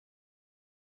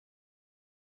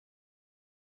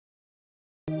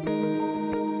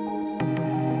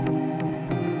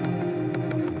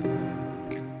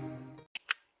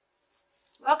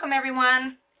Welcome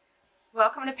everyone.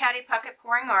 Welcome to Patty Puckett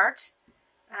Pouring Art.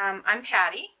 I'm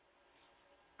Patty.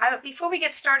 Before we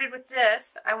get started with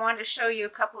this, I wanted to show you a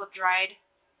couple of dried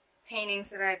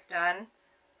paintings that I've done.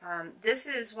 This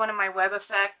is one of my web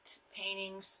effect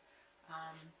paintings.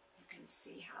 You can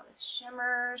see how it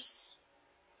shimmers.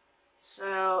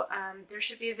 So there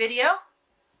should be a video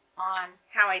on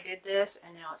how I did this,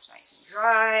 and now it's nice and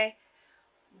dry.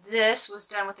 This was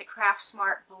done with the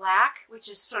Craftsmart Black, which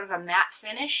is sort of a matte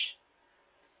finish.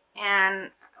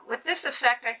 And with this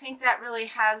effect, I think that really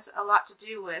has a lot to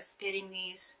do with getting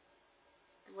these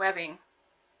webbing.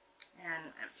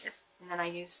 And then I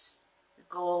use the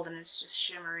gold, and it's just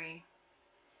shimmery.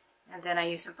 And then I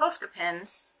used some Posca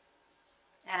pens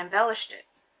and embellished it.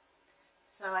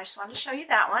 So I just wanted to show you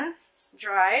that one,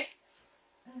 dried.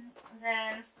 And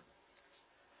then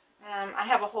I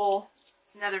have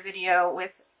another video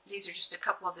with, these are just a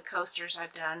couple of the coasters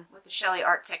I've done with the Shelly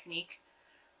art technique.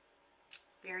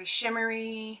 Very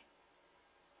shimmery,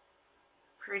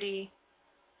 pretty,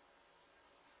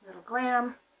 little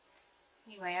glam.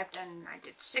 Anyway, I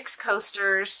did 6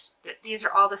 coasters. These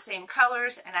are all the same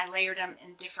colors, and I layered them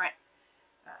in different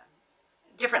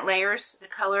layers, the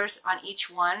colors on each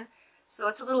one. So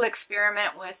it's a little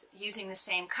experiment with using the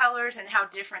same colors and how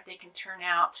different they can turn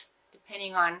out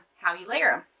depending on how you layer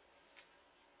them.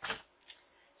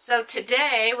 So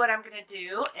today what I'm going to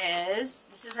do is,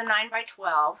 this is a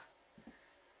 9x12.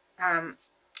 I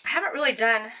haven't really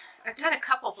I've done a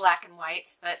couple black and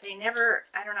whites, but they never,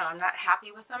 I don't know, I'm not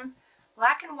happy with them.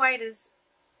 Black and white is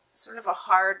sort of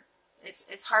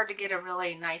it's hard to get a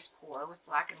really nice pour with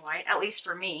black and white, at least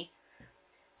for me.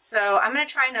 So I'm going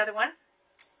to try another one.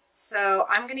 So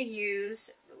I'm going to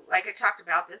use, like I talked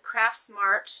about, the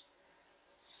Craftsmart.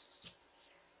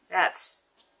 That's,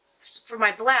 for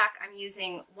my black, I'm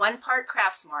using 1 part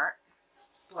Craftsmart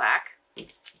Black,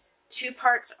 2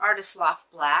 parts Artist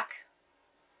Loft Black,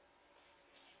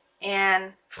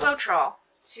 and Floetrol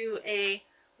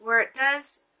where it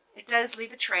does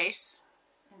leave a trace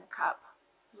in the cup.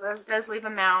 It does leave a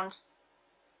mound,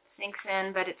 sinks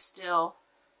in, but it's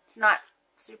not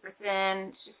super thin.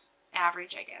 It's just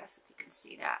average, I guess, if you can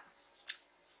see that.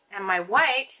 And my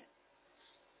white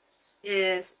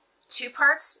is 2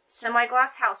 parts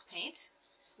semi-gloss house paint,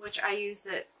 which I use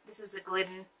this is the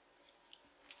Glidden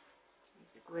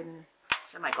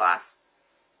semi-gloss.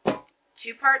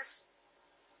 2 parts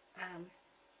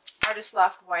Artist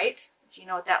Loft White, which you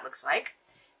know what that looks like.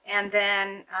 And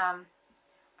then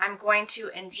I'm going to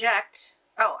inject,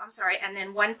 and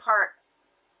then 1 part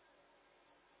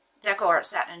Deco or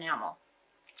Satin Enamel.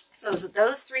 So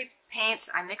those 3 paints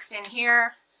I mixed in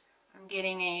here. I'm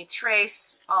getting a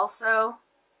trace also.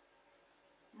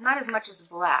 Not as much as the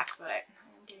black, but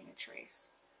I'm getting a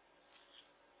trace.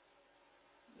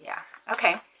 Yeah,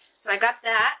 okay. So I got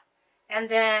that. And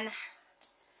then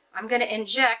I'm going to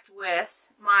inject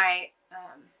with my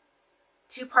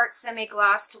 2 parts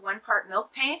semi-gloss to 1 part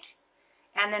milk paint.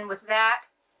 And then with that,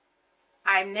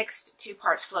 I mixed 2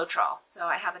 parts Floetrol. So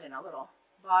I have it in a little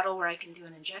bottle where I can do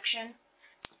an injection.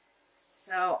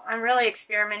 So I'm really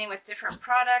experimenting with different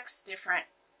products,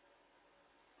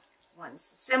 one's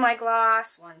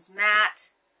semi-gloss, one's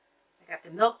matte. I got the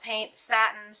milk paint, the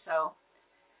satin, so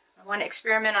I want to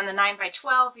experiment on the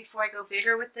 9x12 before I go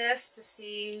bigger with this to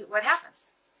see what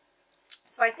happens.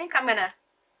 So I think I'm going to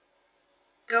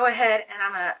go ahead and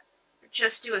I'm going to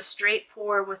just do a straight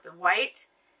pour with the white,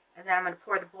 and then I'm going to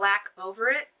pour the black over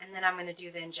it, and then I'm going to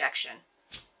do the injection.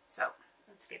 So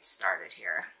let's get started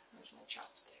here. Where's my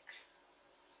chopstick?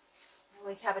 I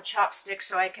always have a chopstick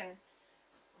so I can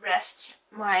rest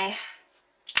my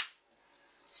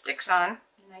sticks on,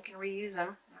 and I can reuse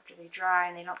them after they dry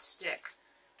and they don't stick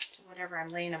to whatever I'm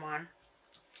laying them on.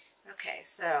 Okay,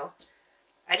 so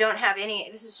I don't have any,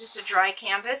 this is just a dry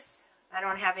canvas. I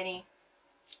don't have any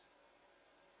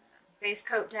base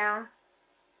coat down.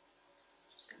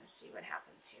 Just going to see what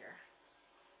happens here.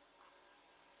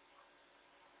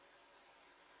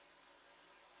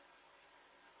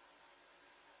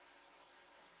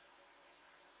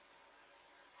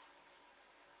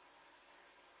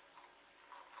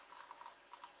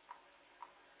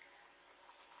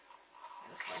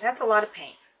 That's a lot of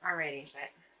paint already, but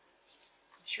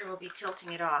I'm sure we'll be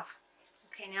tilting it off.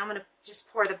 Okay, now I'm going to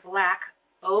just pour the black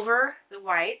over the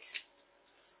white.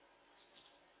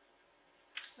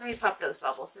 Let me pop those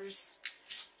bubbles. There's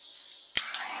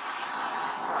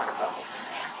a lot of bubbles in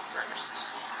there first.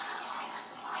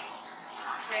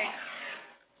 Okay.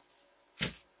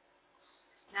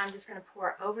 Now I'm just going to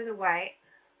pour over the white.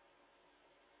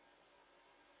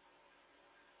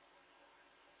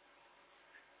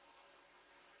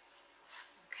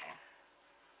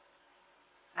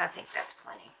 think that's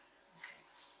plenty.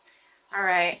 Okay. All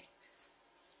right.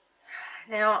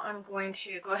 Now I'm going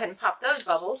to go ahead and pop those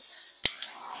bubbles.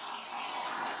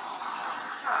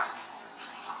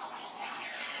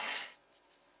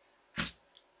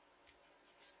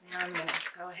 Now I'm going to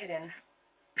go ahead and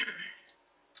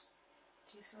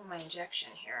do some of my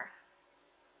injection here.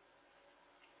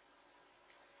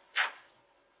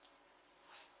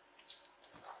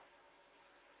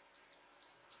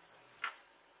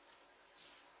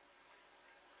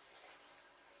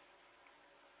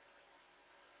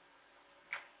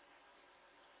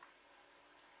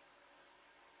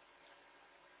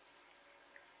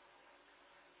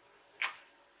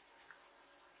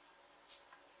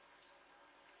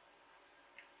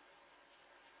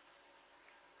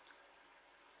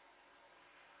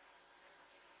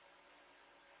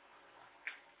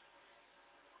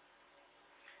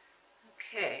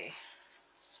 Okay.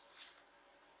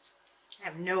 I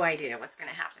have no idea what's going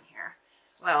to happen here.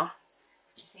 Well,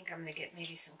 I think I'm going to get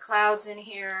maybe some clouds in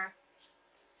here.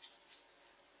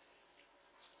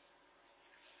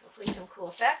 Hopefully some cool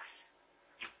effects.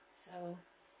 So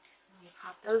let me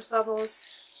pop those bubbles.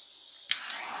 See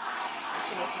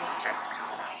if anything starts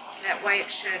coming up. That white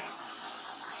should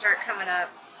start coming up.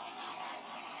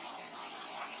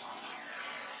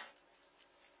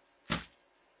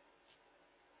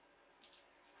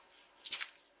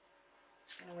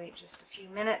 Wait just a few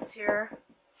minutes here.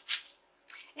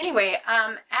 Anyway,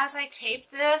 as I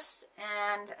tape this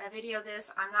and video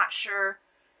this, I'm not sure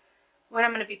when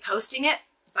I'm going to be posting it,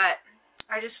 but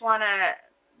I just want to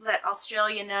let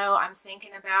Australia know I'm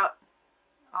thinking about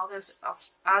all those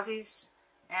Aussies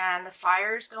and the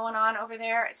fires going on over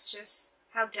there. It's just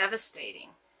how devastating.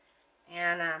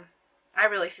 And I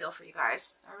really feel for you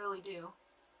guys. I really do.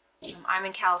 I'm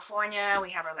in California.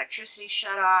 We have our electricity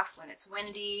shut off when it's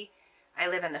windy. I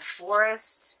live in the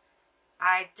forest.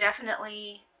 I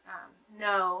definitely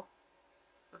know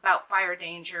about fire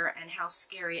danger and how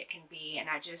scary it can be. And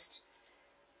I just,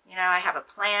 you know, I have a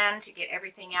plan to get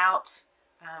everything out.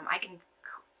 I can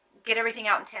get everything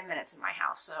out in 10 minutes in my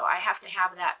house. So I have to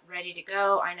have that ready to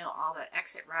go. I know all the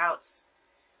exit routes.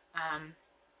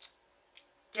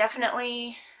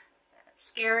 Definitely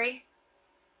scary,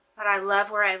 but I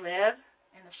love where I live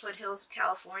in the foothills of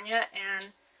California,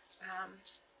 and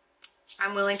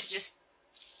I'm willing to just,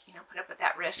 you know, put up with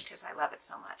that risk because I love it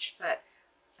so much. But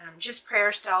just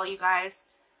prayers to all you guys.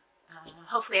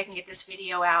 Hopefully I can get this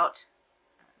video out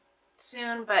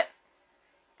soon, but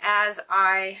as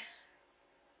I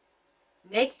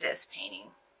make this painting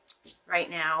right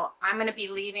now, I'm going to be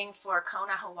leaving for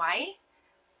Kona, Hawaii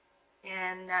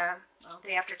in, well,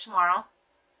 day after tomorrow.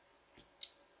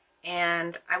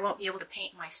 And I won't be able to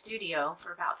paint my studio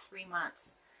for about 3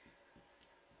 months.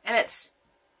 And it's,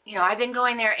 you know, I've been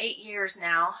going there 8 years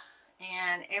now,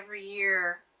 and every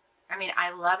year, I mean,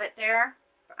 I love it there,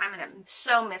 but I'm going to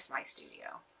so miss my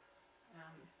studio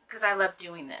because I love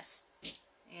doing this.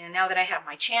 And now that I have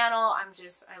my channel,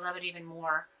 I love it even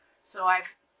more. So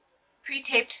I've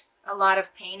pre-taped a lot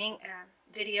of painting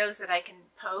videos that I can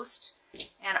post.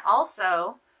 And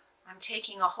also, I'm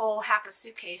taking a whole half a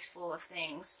suitcase full of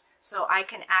things so I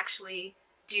can actually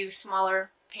do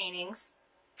smaller paintings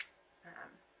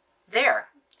there.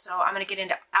 So I'm going to get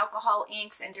into alcohol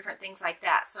inks and different things like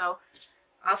that. So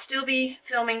I'll still be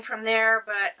filming from there,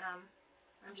 but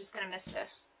I'm just going to miss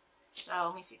this. So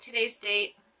let me see, today's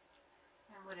date,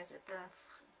 and what is it,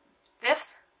 the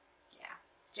 5th? Yeah,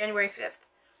 January 5th.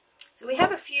 So we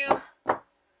have a few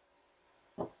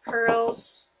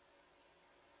pearls,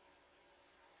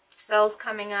 cells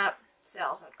coming up,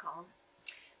 cells I'd call them.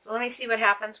 So let me see what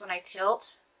happens when I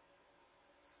tilt.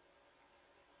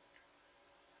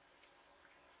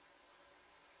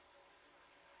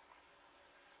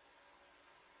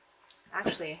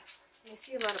 Actually, I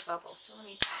see a lot of bubbles, so let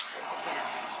me pop those again.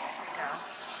 There we go.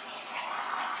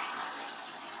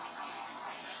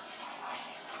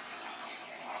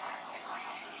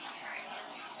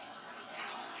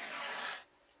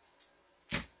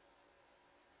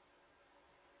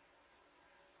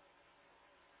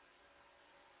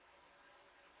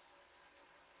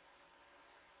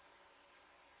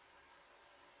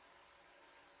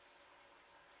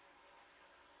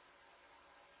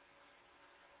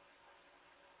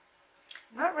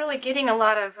 Not really getting a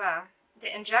lot of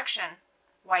the injection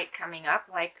white coming up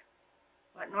like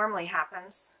what normally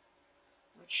happens,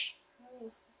 which I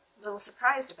was a little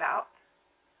surprised about.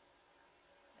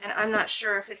 And I'm not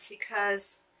sure if it's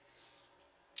because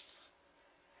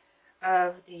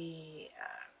of the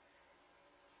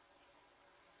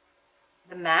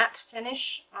matte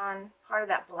finish on part of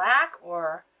that black,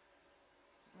 or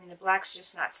I mean the black's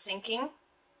just not sinking.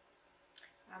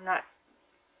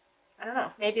 I don't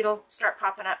know, maybe it'll start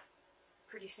popping up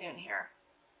pretty soon here.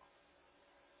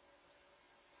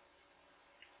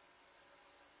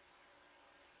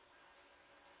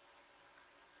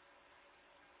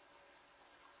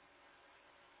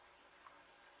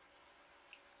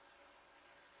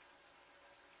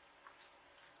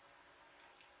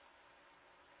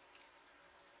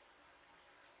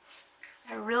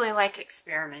 I really like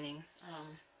experimenting,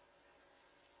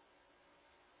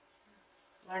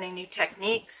 learning new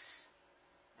techniques.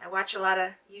 I watch a lot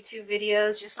of YouTube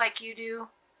videos just like you do.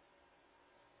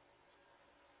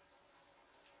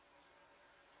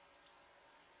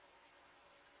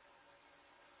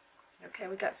 Okay,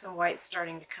 we got some white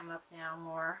starting to come up now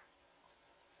more.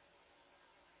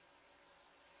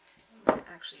 I'm going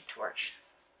to actually torch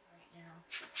right now.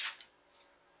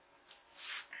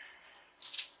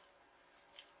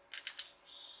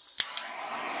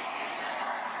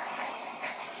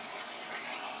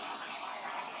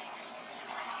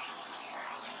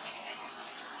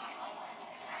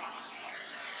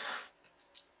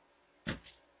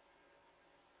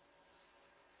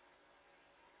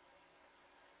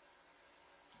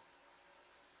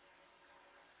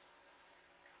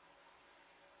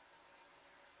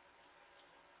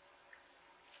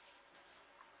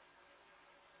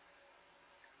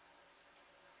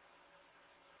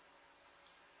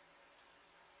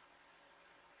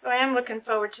 So I am looking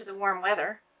forward to the warm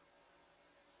weather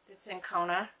that's in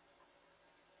Kona.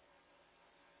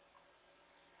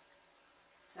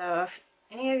 So if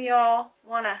any of y'all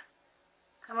want to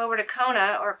come over to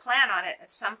Kona or plan on it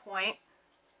at some point,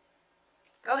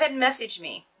 go ahead and message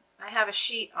me. I have a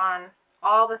sheet on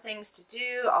all the things to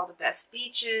do, all the best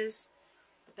beaches,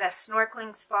 the best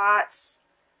snorkeling spots.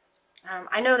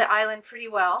 I know the island pretty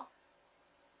well.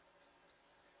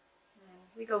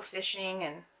 We go fishing,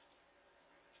 and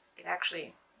could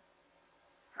actually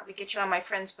probably get you on my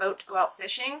friend's boat to go out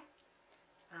fishing.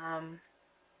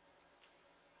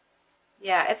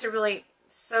 Yeah, it's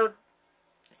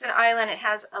it's an island. It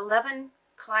has 11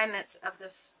 climates of the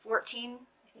 14,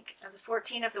 I think, of the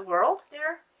 14 of the world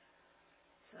there.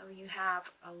 So you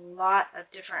have a lot of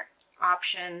different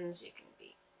options. You can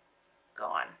go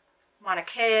on Mauna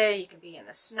Kea, you can be in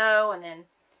the snow, and then,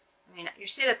 I mean, you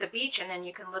sit at the beach and then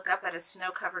you can look up at a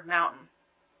snow-covered mountain.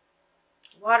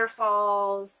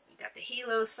 Waterfalls, you got the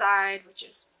Hilo side, which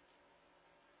is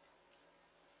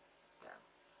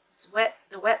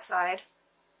the wet side.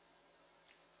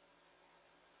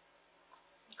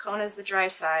 Kona's the dry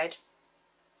side.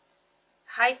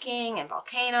 Hiking and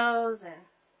volcanoes and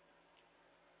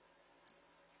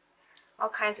all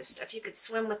kinds of stuff. You could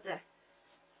swim with the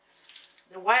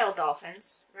wild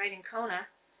dolphins right in Kona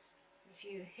if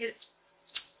you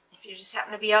just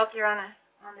happen to be out there on a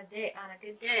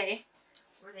good day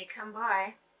where they come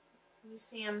by. We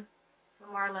see them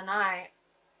from our lanai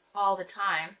all the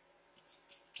time.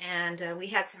 And we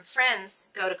had some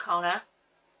friends go to Kona,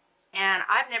 and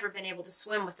I've never been able to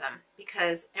swim with them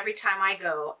because every time I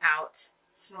go out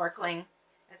snorkeling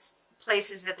at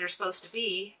places that they're supposed to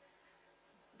be,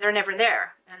 they're never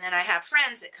there. And then I have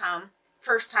friends that come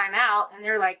first time out, and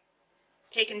they're like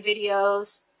taking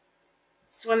videos,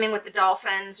 swimming with the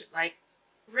dolphins. Like,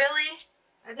 really?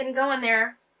 I've been going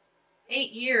there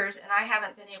 8 years, and I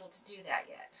haven't been able to do that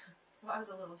yet. So I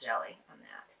was a little jelly on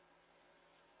that.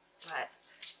 But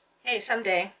hey,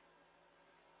 someday.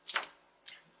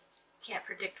 Can't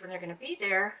predict when they're going to be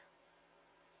there.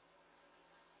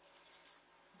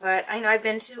 But I know I've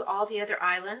been to all the other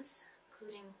islands,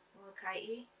 including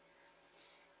Molokai.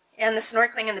 And the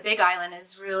snorkeling in the Big Island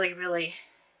is really, really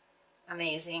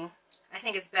amazing. I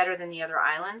think it's better than the other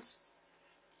islands.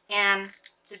 And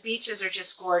the beaches are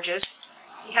just gorgeous.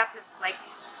 You have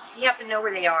to know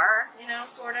where they are, you know,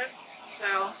 sort of. So,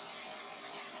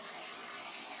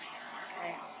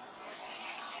 okay.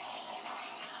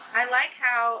 I like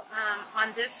how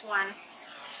on this one,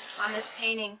 on this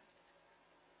painting,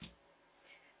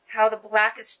 how the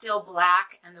black is still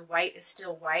black and the white is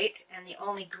still white, and the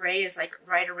only gray is like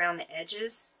right around the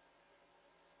edges.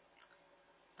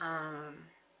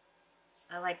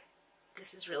 I like,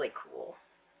 this is really cool.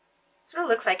 Sort of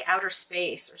looks like outer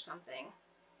space or something.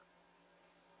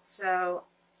 So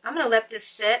I'm going to let this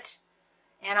sit,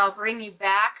 and I'll bring you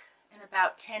back in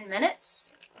about 10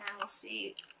 minutes, and we'll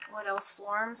see what else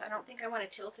forms. I don't think I want to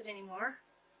tilt it anymore.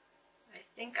 I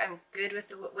think I'm good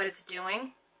with what it's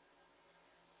doing.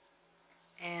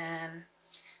 And,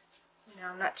 you know,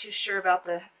 I'm not too sure about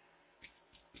the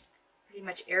pretty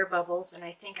much air bubbles, and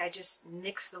I think I just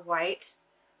mix the white.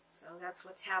 So that's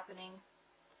what's happening.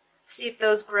 See if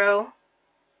those grow.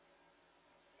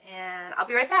 And I'll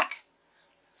be right back.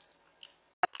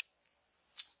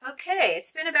 Okay,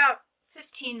 it's been about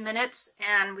 15 minutes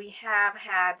and we have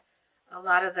had a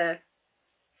lot of the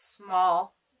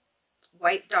small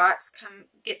white dots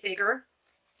get bigger,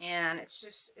 and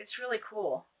it's really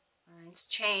cool. It's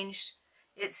changed.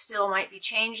 It still might be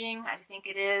changing. I think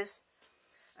it is.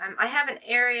 I have an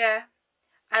area,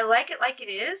 I like it like it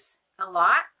is a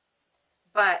lot,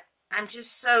 but I'm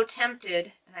just so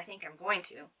tempted, and I think I'm going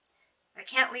to. I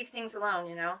can't leave things alone,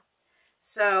 you know.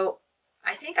 So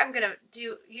I think I'm going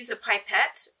to use a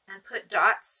pipette and put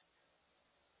dots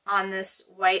on this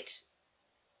white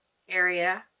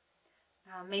area.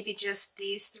 Maybe just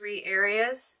these 3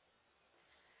 areas.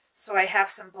 So I have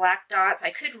some black dots.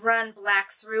 I could run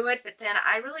black through it, but then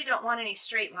I really don't want any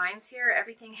straight lines here.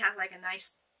 Everything has like a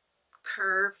nice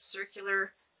curve,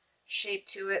 circular shape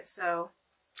to it. So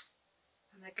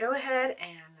I'm going to go ahead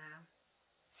and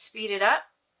speed it up,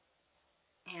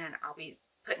 and I'll be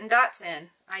putting dots in.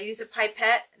 I use a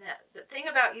pipette. The thing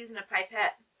about using a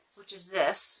pipette, which is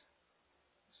this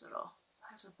little,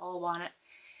 has a bulb on it,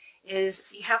 is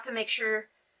you have to make sure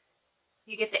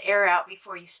you get the air out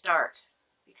before you start,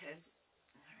 because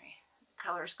all right, the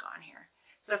color's gone here.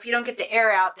 So if you don't get the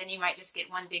air out, then you might just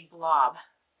get one big blob.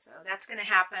 So that's going to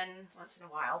happen once in a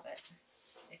while, but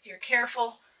if you're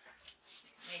careful,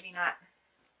 maybe not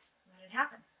let it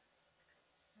happen.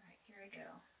 All right, here we go.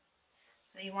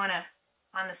 So you want to,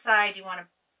 on the side, you want to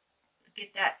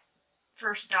get that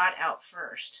first dot out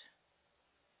first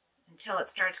until it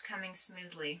starts coming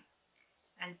smoothly.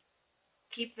 And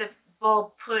keep the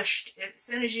bulb pushed. As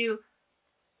soon as you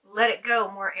let it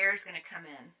go, more air is going to come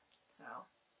in. So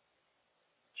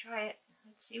try it.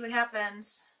 Let's see what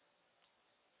happens.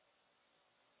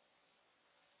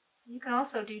 You can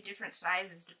also do different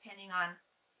sizes depending on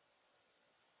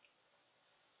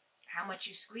how much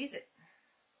you squeeze it.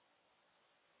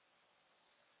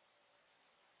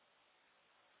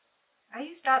 I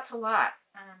use dots a lot.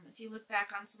 If you look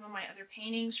back on some of my other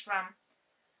paintings from,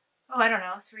 oh, I don't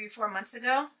know, 3 or 4 months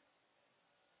ago,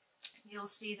 you'll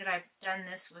see that I've done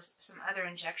this with some other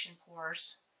injection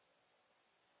pours.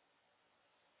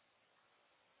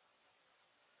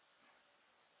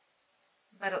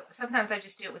 But sometimes I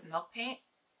just do it with milk paint,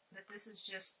 but this is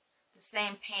just the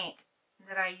same paint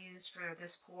that I used for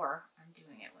this pour I'm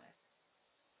doing it with.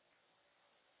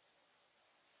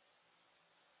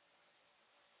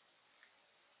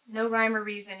 No rhyme or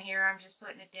reason here, I'm just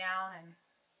putting it down and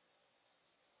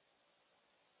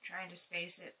trying to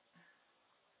space it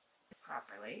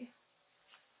properly.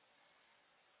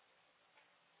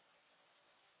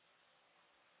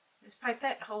 This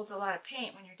pipette holds a lot of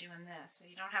paint when you're doing this, so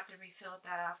you don't have to refill it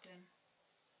that often.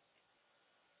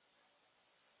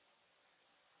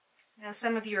 Now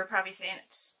some of you are probably saying,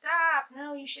 stop,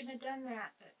 no, you shouldn't have done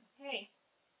that, but hey,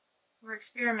 we're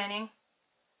experimenting.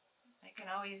 I can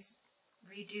always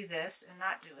redo this and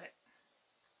not do it.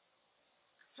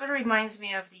 Sort of reminds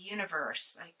me of the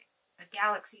universe, like a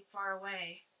galaxy far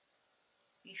away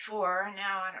before, and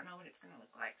now I don't know what it's going to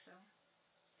look like, so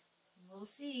we'll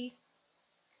see.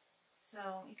 So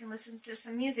you can listen to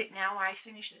some music now while I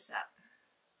finish this up.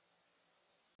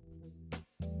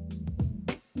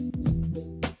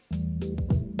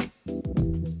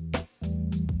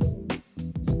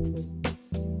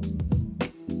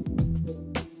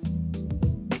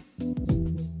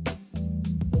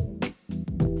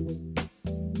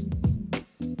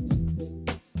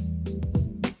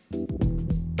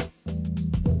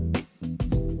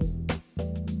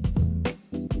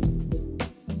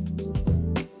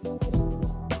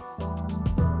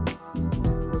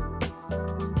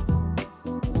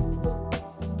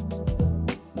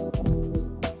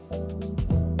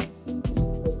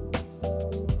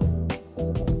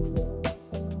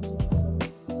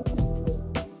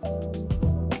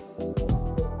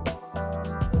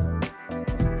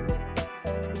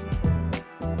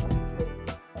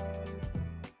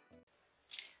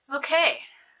 Okay,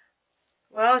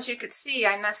 well, as you could see,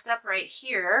 I messed up right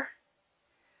here,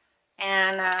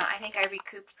 and I think I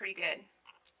recouped pretty good.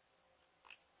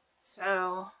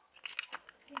 So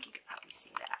I think you could probably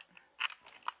see that.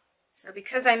 So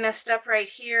because I messed up right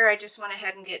here, I just went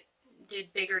ahead and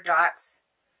did bigger dots,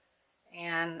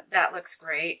 and that looks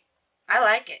great. I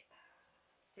like it.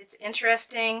 It's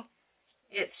interesting.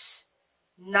 It's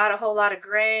not a whole lot of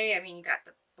gray. I mean, you got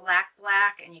the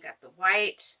black, and you got the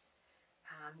white.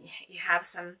 You have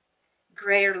some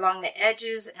gray along the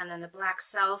edges, and then the black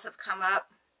cells have come up.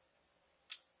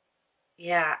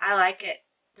 Yeah, I like it.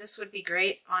 This would be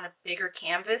great on a bigger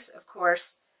canvas. Of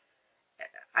course,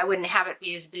 I wouldn't have it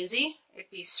be as busy.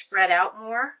 It'd be spread out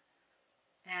more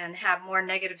and have more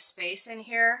negative space in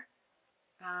here.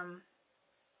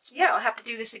 Yeah, I'll have to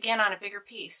do this again on a bigger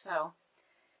piece. So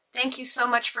Thank you so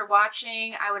much for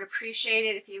watching. I would appreciate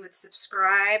it if you would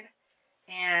subscribe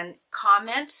and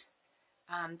comment.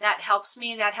 That helps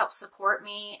me, that helps support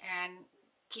me, and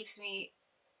keeps me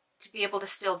to be able to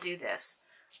still do this.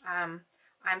 I'm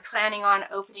planning on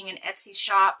opening an Etsy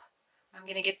shop. I'm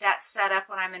going to get that set up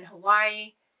when I'm in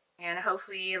Hawaii, and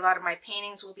hopefully a lot of my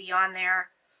paintings will be on there.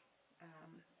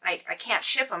 I can't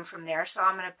ship them from there, so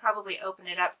I'm going to probably open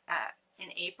it up in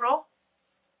April.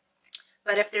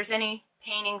 But if there's any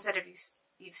paintings that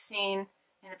you've seen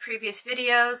in the previous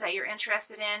videos that you're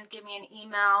interested in, give me an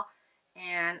email,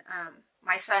 and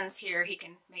my son's here. He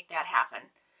can make that happen.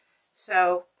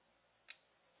 So,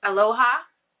 aloha,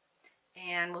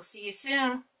 and we'll see you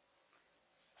soon.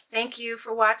 Thank you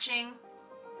for watching.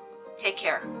 Take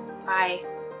care.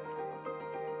 Bye.